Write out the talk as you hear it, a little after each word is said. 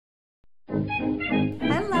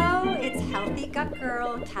Hello, it's Healthy Gut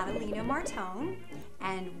Girl Catalina Martone,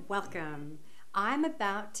 and welcome. I'm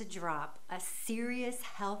about to drop a serious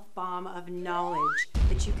health bomb of knowledge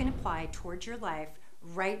that you can apply towards your life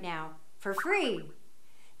right now for free.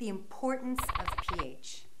 The importance of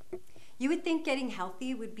pH. You would think getting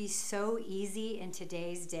healthy would be so easy in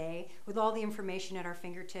today's day with all the information at our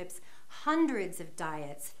fingertips, hundreds of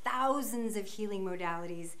diets, thousands of healing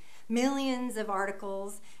modalities, millions of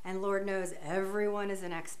articles, and Lord knows everyone is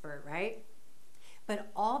an expert, right?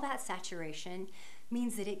 But all that saturation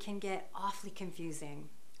means that it can get awfully confusing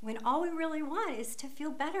when all we really want is to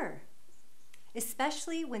feel better,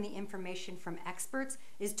 especially when the information from experts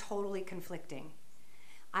is totally conflicting.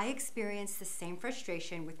 I experienced the same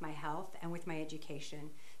frustration with my health and with my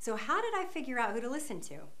education. So how did I figure out who to listen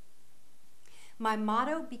to? My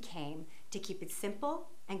motto became to keep it simple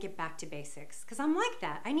and get back to basics, because I'm like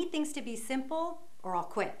that. I need things to be simple or I'll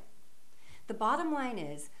quit. The bottom line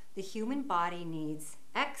is the human body needs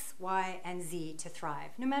X, Y, and Z to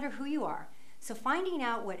thrive, no matter who you are. So finding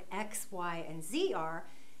out what X, Y, and Z are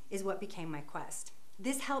is what became my quest.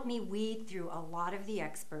 This helped me weed through a lot of the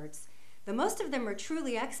experts. Though most of them are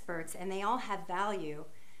truly experts and they all have value,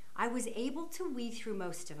 I was able to weed through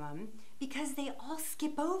most of them because they all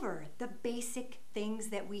skip over the basic things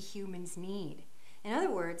that we humans need. In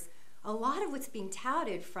other words, a lot of what's being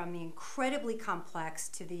touted, from the incredibly complex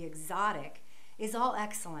to the exotic, is all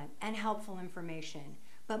excellent and helpful information.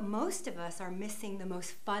 But most of us are missing the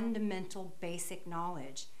most fundamental basic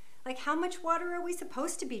knowledge. Like, how much water are we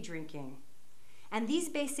supposed to be drinking? And these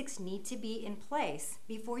basics need to be in place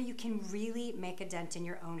before you can really make a dent in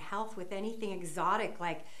your own health with anything exotic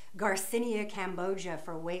like Garcinia cambogia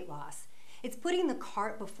for weight loss. It's putting the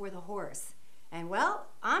cart before the horse. And well,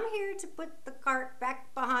 I'm here to put the cart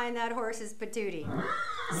back behind that horse's patootie.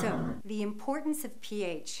 So, the importance of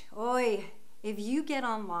pH. Oy, if you get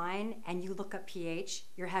online and you look up pH,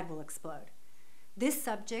 your head will explode. This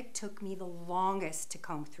subject took me the longest to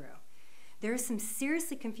comb through. There are some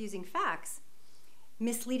seriously confusing facts,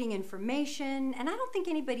 misleading information, and I don't think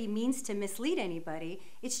anybody means to mislead anybody.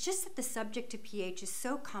 It's just that the subject of pH is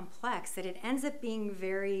so complex that it ends up being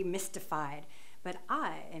very mystified. But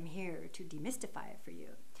I am here to demystify it for you.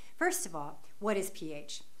 First of all, what is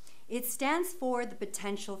pH? It stands for the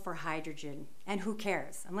potential for hydrogen, and who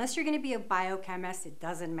cares? Unless you're going to be a biochemist, it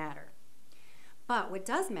doesn't matter. But what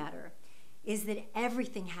does matter is that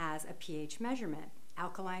everything has a pH measurement.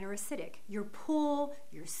 Alkaline or acidic. Your pool,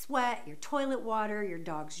 your sweat, your toilet water, your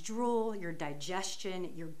dog's drool, your digestion,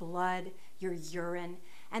 your blood, your urine,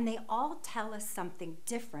 and they all tell us something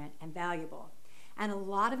different and valuable. And a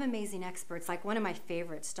lot of amazing experts, like one of my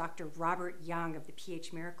favorites, Dr. Robert Young of the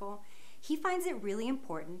pH Miracle, he finds it really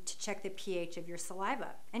important to check the pH of your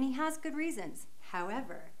saliva, and he has good reasons.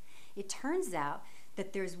 However, it turns out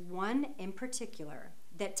that there's one in particular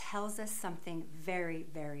that tells us something very,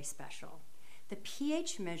 very special. The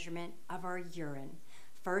pH measurement of our urine,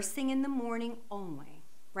 first thing in the morning only,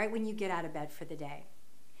 right when you get out of bed for the day.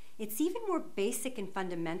 It's even more basic and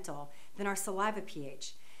fundamental than our saliva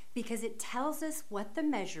pH because it tells us what the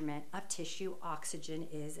measurement of tissue oxygen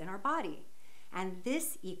is in our body. And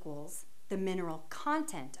this equals the mineral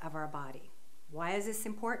content of our body. Why is this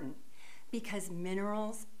important? Because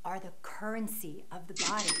minerals are the currency of the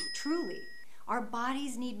body, truly. Our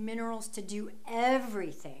bodies need minerals to do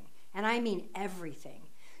everything. And I mean everything.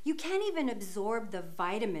 You can't even absorb the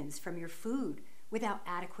vitamins from your food without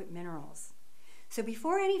adequate minerals. So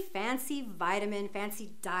before any fancy vitamin,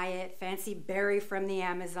 fancy diet, fancy berry from the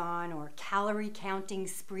Amazon, or calorie counting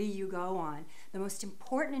spree you go on, the most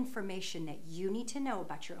important information that you need to know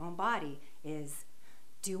about your own body is,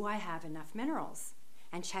 do I have enough minerals?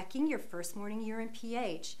 And checking your first morning urine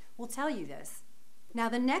pH will tell you this. Now,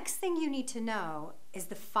 the next thing you need to know is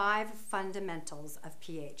the 5 fundamentals of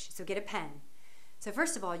pH. So get a pen. So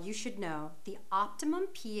first of all, you should know the optimum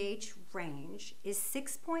pH range is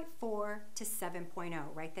 6.4 to 7.0.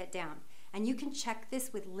 Write that down. And you can check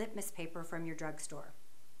this with litmus paper from your drugstore.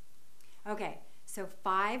 Okay, so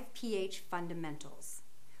 5 pH fundamentals.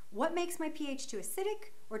 What makes my pH too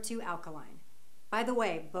acidic or too alkaline? By the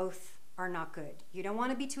way, both are not good. You don't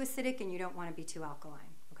want to be too acidic and you don't want to be too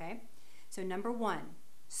alkaline, okay? So number 1,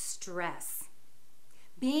 stress.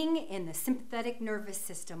 Being in the sympathetic nervous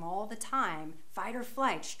system all the time, fight or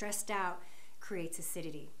flight, stressed out, creates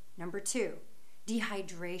acidity. Number 2,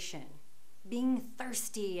 dehydration. Being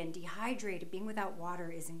thirsty and dehydrated, being without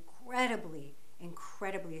water is incredibly,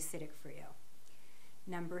 incredibly acidic for you.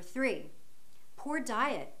 Number 3, poor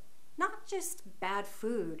diet. Not just bad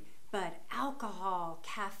food, but alcohol,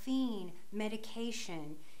 caffeine,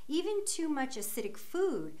 medication, Even too much acidic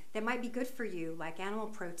food that might be good for you, like animal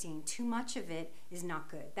protein, too much of it is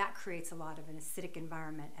not good. That creates a lot of an acidic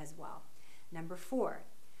environment as well. Number 4,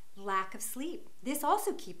 lack of sleep. This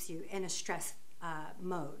also keeps you in a stress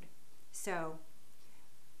mode. So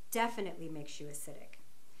definitely makes you acidic.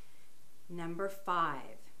 Number 5,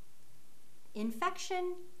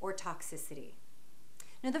 infection or toxicity.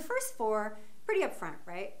 Now the first 4, pretty upfront,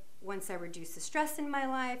 right? Once I reduce the stress in my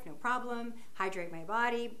life, no problem. Hydrate my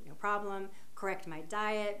body, no problem. Correct my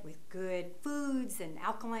diet with good foods and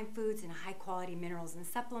alkaline foods and high quality minerals and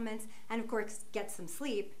supplements, and of course get some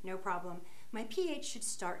sleep, no problem. My pH should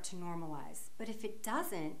start to normalize. But if it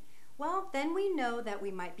doesn't, well, then we know that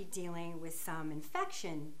we might be dealing with some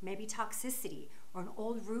infection, maybe toxicity, or an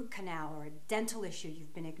old root canal or a dental issue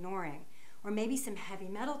you've been ignoring, or maybe some heavy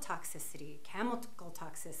metal toxicity, chemical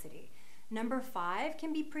toxicity. Number 5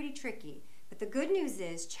 can be pretty tricky, but the good news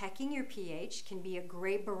is checking your pH can be a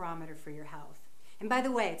great barometer for your health. And by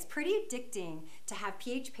the way, it's pretty addicting to have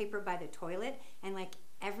pH paper by the toilet and like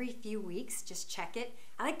every few weeks just check it.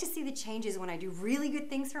 I like to see the changes when I do really good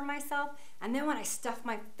things for myself, and then when I stuff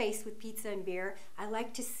my face with pizza and beer, I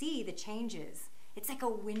like to see the changes. It's like a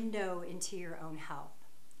window into your own health.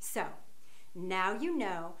 So now you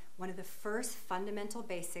know one of the first fundamental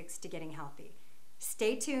basics to getting healthy.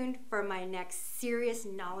 Stay tuned for my next serious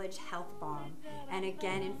knowledge health bomb. And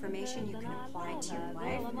again, information you can apply to your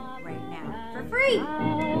life right now for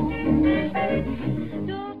free.